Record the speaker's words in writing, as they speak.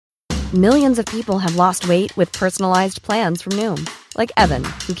Millions of people have lost weight with personalized plans from Noom. Like Evan,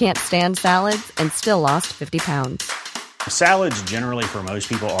 who can't stand salads and still lost 50 pounds. Salads generally for most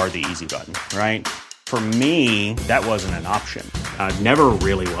people are the easy button, right? For me, that wasn't an option. I never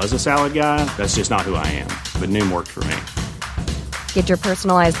really was a salad guy. That's just not who I am. But Noom worked for me. Get your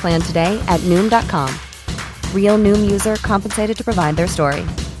personalized plan today at Noom.com. Real Noom user compensated to provide their story.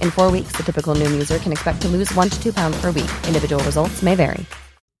 In 4 weeks, the typical Noom user can expect to lose 1 to 2 pounds per week. Individual results may vary.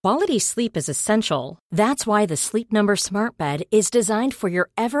 Quality sleep is essential. That's why the Sleep Number Smart Bed is designed for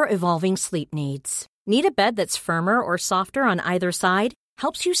your ever-evolving sleep needs. Need a bed that's firmer or softer on either side?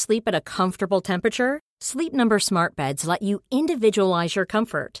 Helps you sleep at a comfortable temperature? Sleep Number Smart Beds let you individualize your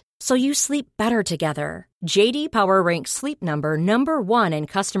comfort, so you sleep better together. J.D. Power ranks Sleep Number number 1 in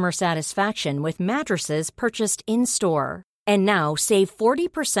customer satisfaction with mattresses purchased in-store. And now, save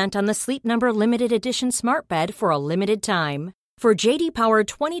 40% on the Sleep Number Limited Edition Smart Bed for a limited time. For J.D. Power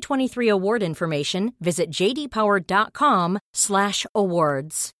 2023 award information, visit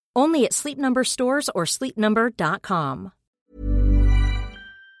jdpower.com/awards. Only at Sleep Number stores or sleepnumber.com.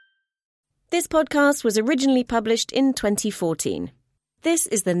 This podcast was originally published in 2014. This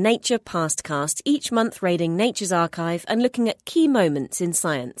is the Nature Pastcast, each month raiding Nature's archive and looking at key moments in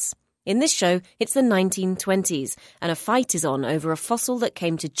science. In this show, it's the 1920s, and a fight is on over a fossil that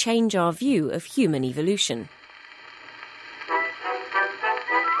came to change our view of human evolution.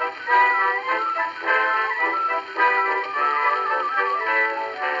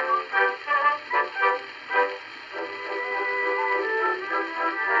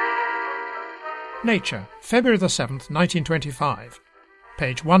 Nature, February the 7th, 1925.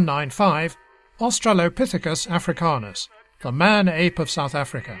 Page 195, Australopithecus africanus, the man-ape of South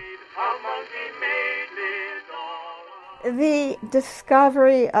Africa. The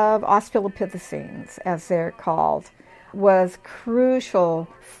discovery of Australopithecines, as they're called, was crucial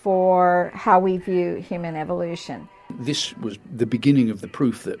for how we view human evolution. This was the beginning of the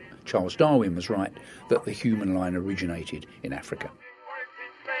proof that Charles Darwin was right, that the human line originated in Africa.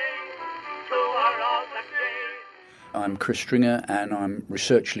 I'm Chris Stringer, and I'm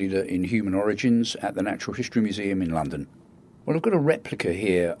research leader in human origins at the Natural History Museum in London. Well, I've got a replica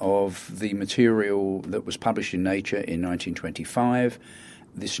here of the material that was published in Nature in 1925,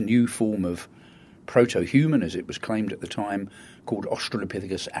 this new form of proto-human, as it was claimed at the time, called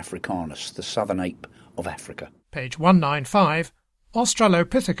Australopithecus africanus, the southern ape of Africa. Page 195,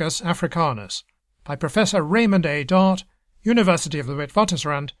 Australopithecus africanus, by Professor Raymond A. Dart, University of the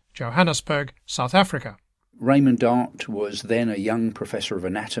Witwatersrand, Johannesburg, South Africa. Raymond Dart was then a young professor of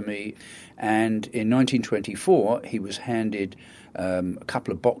anatomy, and in 1924 he was handed a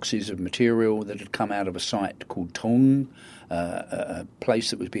couple of boxes of material that had come out of a site called Taung, a place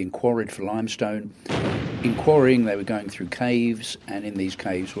that was being quarried for limestone. In quarrying, they were going through caves, and in these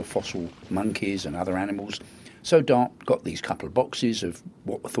caves were fossil monkeys and other animals. So Dart got these couple of boxes of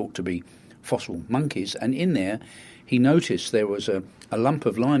what were thought to be fossil monkeys, and in there he noticed there was a lump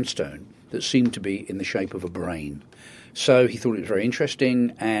of limestone that seemed to be in the shape of a brain. So he thought it was very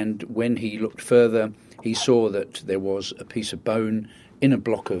interesting, and when he looked further, he saw that there was a piece of bone in a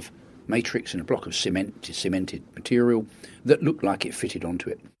block of matrix, in a block of cemented material, that looked like it fitted onto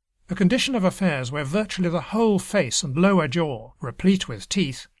it. A condition of affairs where virtually the whole face and lower jaw, replete with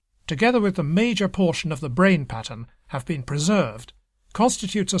teeth, together with the major portion of the brain pattern, have been preserved,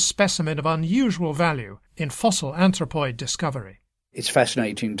 constitutes a specimen of unusual value in fossil anthropoid discovery. It's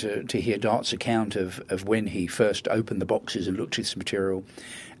fascinating to hear Dart's account of when he first opened the boxes and looked at this material.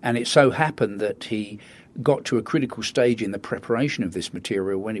 And it so happened that he got to a critical stage in the preparation of this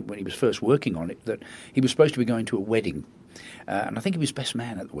material when he was first working on it, that he was supposed to be going to a wedding. And I think he was best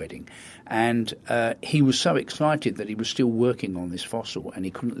man at the wedding. And he was so excited that he was still working on this fossil and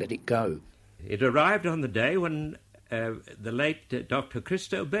he couldn't let it go. It arrived on the day when the late Dr.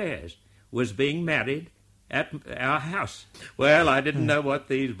 Christo Bears was being married at our house. Well, I didn't know what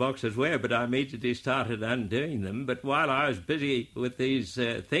these boxes were, but I immediately started undoing them. But while I was busy with these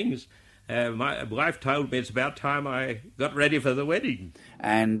things, my wife told me it's about time I got ready for the wedding.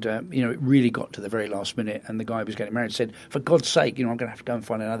 And, it really got to the very last minute, and the guy who was getting married said, for God's sake, I'm going to have to go and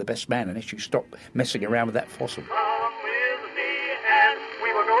find another best man unless you stop messing around with that fossil. Come with me and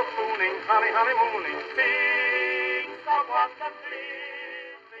we will go spooning, honeymooning, sing somewhat the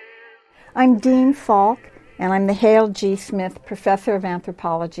I'm Dean Falk, and I'm the Hale G. Smith Professor of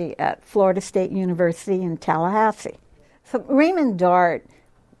Anthropology at Florida State University in Tallahassee. So Raymond Dart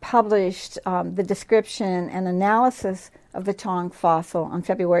published the description and analysis of the Taung fossil on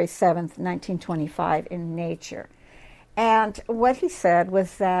February 7th, 1925 in Nature. And what he said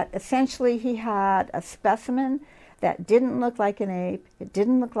was that essentially he had a specimen that didn't look like an ape, it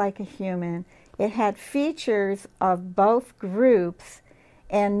didn't look like a human. It had features of both groups,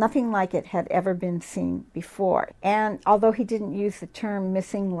 and nothing like it had ever been seen before. And although he didn't use the term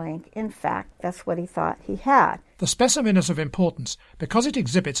missing link, in fact, that's what he thought he had. The specimen is of importance because it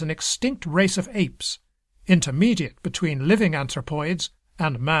exhibits an extinct race of apes, intermediate between living anthropoids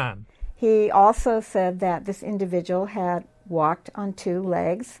and man. He also said that this individual had walked on two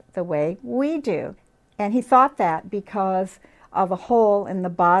legs the way we do. And he thought that because of a hole in the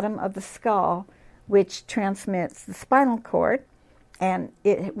bottom of the skull which transmits the spinal cord, and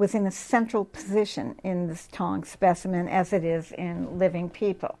it was in a central position in this Tong specimen as it is in living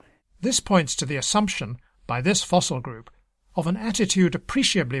people. This points to the assumption by this fossil group of an attitude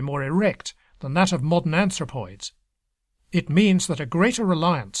appreciably more erect than that of modern anthropoids. It means that a greater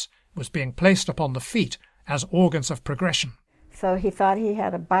reliance was being placed upon the feet as organs of progression. So he thought he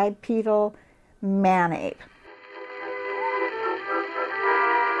had a bipedal man-ape.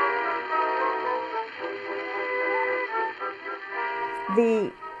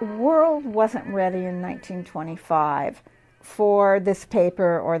 The world wasn't ready in 1925 for this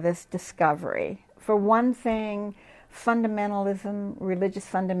paper or this discovery. For one thing, fundamentalism, religious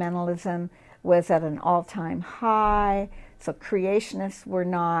fundamentalism, was at an all-time high, so creationists were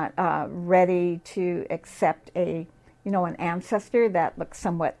not ready to accept an ancestor that looked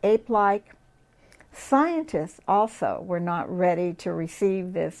somewhat ape-like. Scientists also were not ready to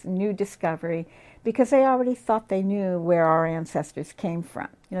receive this new discovery because they already thought they knew where our ancestors came from.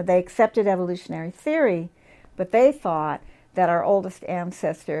 They accepted evolutionary theory, but they thought that our oldest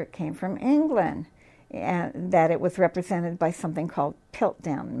ancestor came from England and that it was represented by something called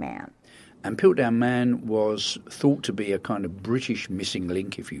Piltdown Man. And Piltdown Man was thought to be a kind of British missing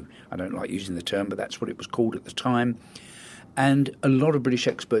link, I don't like using the term, but that's what it was called at the time. And a lot of British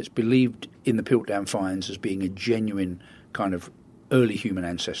experts believed in the Piltdown finds as being a genuine kind of early human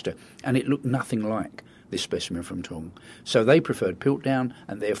ancestor, and it looked nothing like this specimen from Tung. So they preferred Piltdown,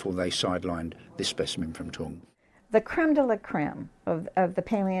 and therefore they sidelined this specimen from Tung. The creme de la creme of the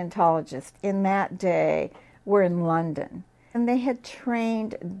paleontologists in that day were in London, and they had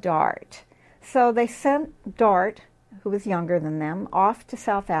trained Dart. So they sent Dart, who was younger than them, off to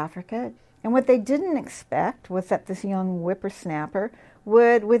South Africa. And what they didn't expect was that this young whippersnapper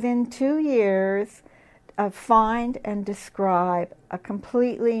would, within 2 years, find and describe a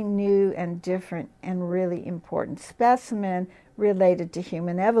completely new and different and really important specimen related to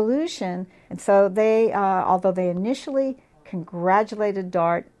human evolution. And so they, although they initially congratulated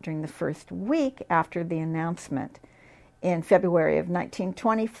Dart during the first week after the announcement in February of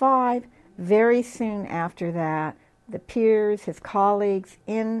 1925, very soon after that, the peers, his colleagues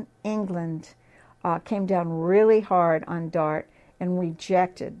in England, came down really hard on Dart and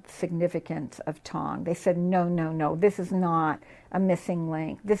rejected the significance of Tong. They said, no, this is not a missing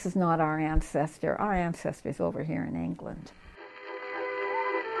link. This is not our ancestor. Our ancestor's over here in England.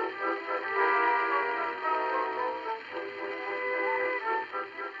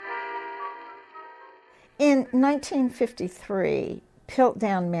 In 1953,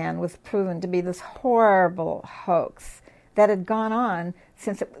 Piltdown Man was proven to be this horrible hoax that had gone on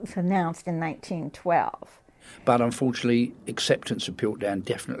since it was announced in 1912. But unfortunately, acceptance of Piltdown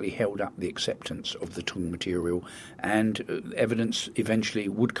definitely held up the acceptance of the Tung material, and evidence eventually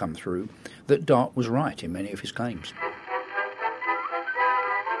would come through that Dart was right in many of his claims.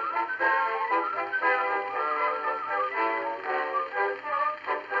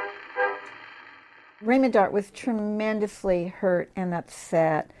 Raymond Dart was tremendously hurt and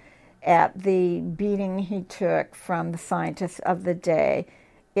upset at the beating he took from the scientists of the day.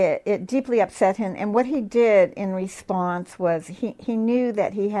 It deeply upset him, and what he did in response was he knew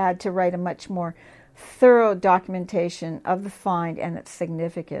that he had to write a much more thorough documentation of the find and its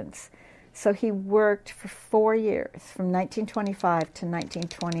significance. So he worked for 4 years, from 1925 to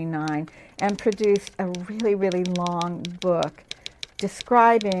 1929, and produced a really, really long book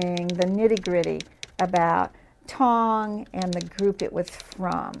describing the nitty-gritty about Tong and the group it was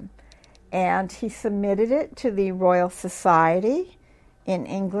from. And he submitted it to the Royal Society in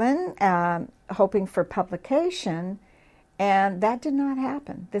England, hoping for publication, and that did not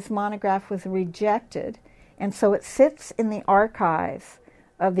happen. This monograph was rejected, and so it sits in the archives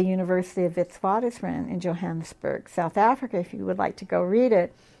of the University of Witwatersrand in Johannesburg, South Africa, if you would like to go read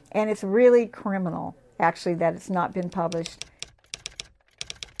it. And it's really criminal, actually, that it's not been published.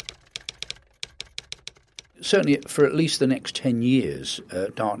 Certainly, for at least the next 10 years,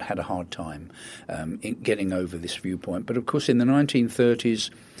 Dart had a hard time in getting over this viewpoint. But of course, in the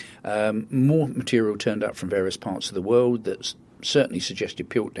 1930s, more material turned up from various parts of the world that certainly suggested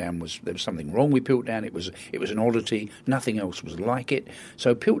Piltdown there was something wrong with Piltdown. It was an oddity. Nothing else was like it.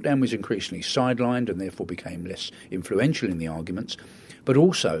 So Piltdown was increasingly sidelined and therefore became less influential in the arguments. But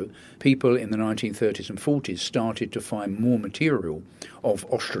also, people in the 1930s and 40s started to find more material of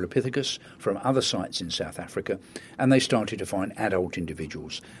Australopithecus from other sites in South Africa, and they started to find adult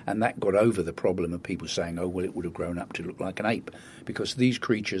individuals. And that got over the problem of people saying, oh, well, it would have grown up to look like an ape, because these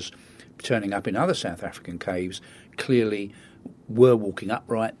creatures turning up in other South African caves clearly were walking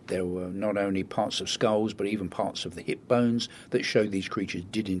upright. There were not only parts of skulls, but even parts of the hip bones that showed these creatures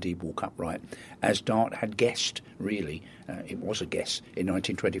did indeed walk upright, as Dart had guessed, really. It was a guess in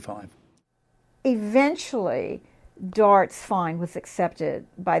 1925. Eventually, Dart's find was accepted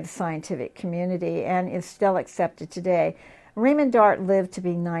by the scientific community and is still accepted today. Raymond Dart lived to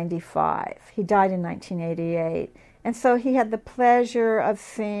be 95. He died in 1988. And so he had the pleasure of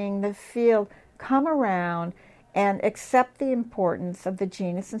seeing the field come around and accept the importance of the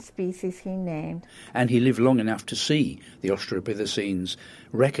genus and species he named. And he lived long enough to see the Australopithecines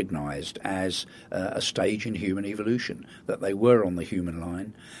recognised as a stage in human evolution, that they were on the human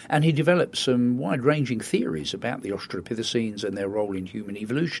line. And he developed some wide-ranging theories about the Australopithecines and their role in human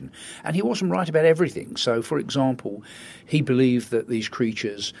evolution. And he wasn't right about everything. So, for example, he believed that these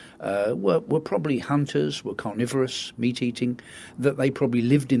creatures were probably hunters, were carnivorous, meat-eating, that they probably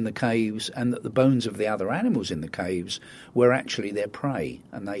lived in the caves, and that the bones of the other animals in the caves were actually their prey,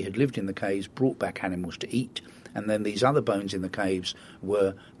 and they had lived in the caves, brought back animals to eat, and then these other bones in the caves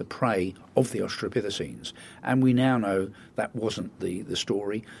were the prey of the Australopithecines. And we now know that wasn't the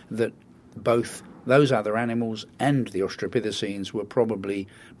story, that both those other animals and the Australopithecines were probably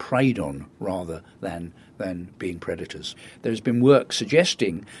preyed on rather than being predators. There's been work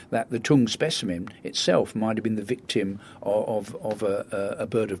suggesting that the tongue specimen itself might have been the victim of a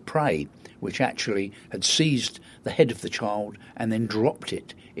bird of prey, which actually had seized the head of the child and then dropped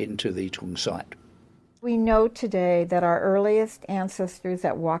it into the tongue site. We know today that our earliest ancestors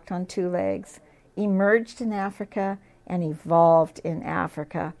that walked on two legs emerged in Africa and evolved in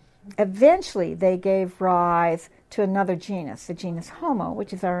Africa. Eventually, they gave rise to another genus, the genus Homo,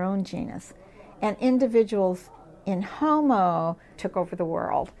 which is our own genus. And individuals in Homo took over the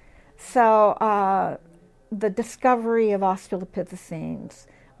world. So the discovery of Australopithecines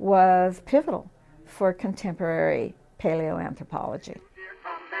was pivotal for contemporary paleoanthropology.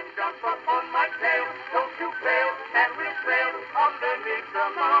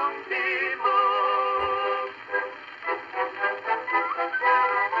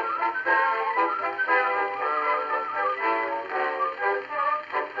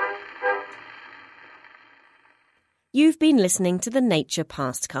 You've been listening to the Nature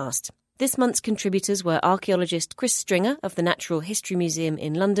Pastcast. This month's contributors were archaeologist Chris Stringer of the Natural History Museum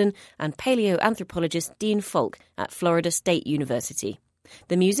in London and paleoanthropologist Dean Falk at Florida State University.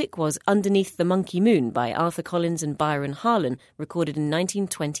 The music was Underneath the Monkey Moon by Arthur Collins and Byron Harlan, recorded in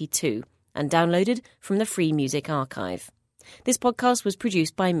 1922 and downloaded from the Free Music Archive. This podcast was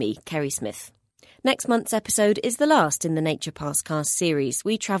produced by me, Kerry Smith. Next month's episode is the last in the Nature Pastcast series.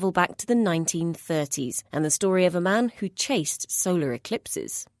 We travel back to the 1930s and the story of a man who chased solar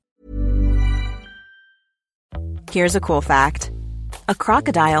eclipses. Here's a cool fact. A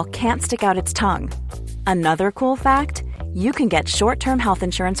crocodile can't stick out its tongue. Another cool fact, you can get short-term health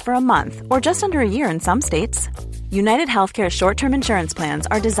insurance for a month or just under a year in some states. United Healthcare short-term insurance plans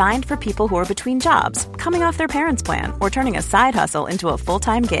are designed for people who are between jobs, coming off their parents' plan, or turning a side hustle into a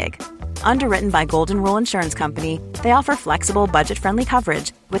full-time gig. Underwritten by Golden Rule Insurance Company, they offer flexible, budget-friendly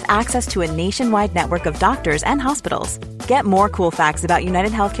coverage with access to a nationwide network of doctors and hospitals. Get more cool facts about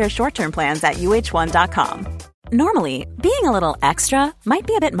United Healthcare short-term plans at uh1.com. Normally, being a little extra might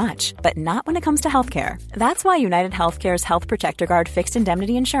be a bit much, but not when it comes to healthcare. That's why United Healthcare's Health Protector Guard fixed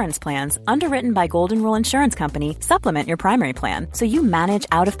indemnity insurance plans, underwritten by Golden Rule Insurance Company, supplement your primary plan so you manage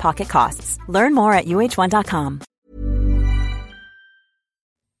out-of-pocket costs. Learn more at uh1.com.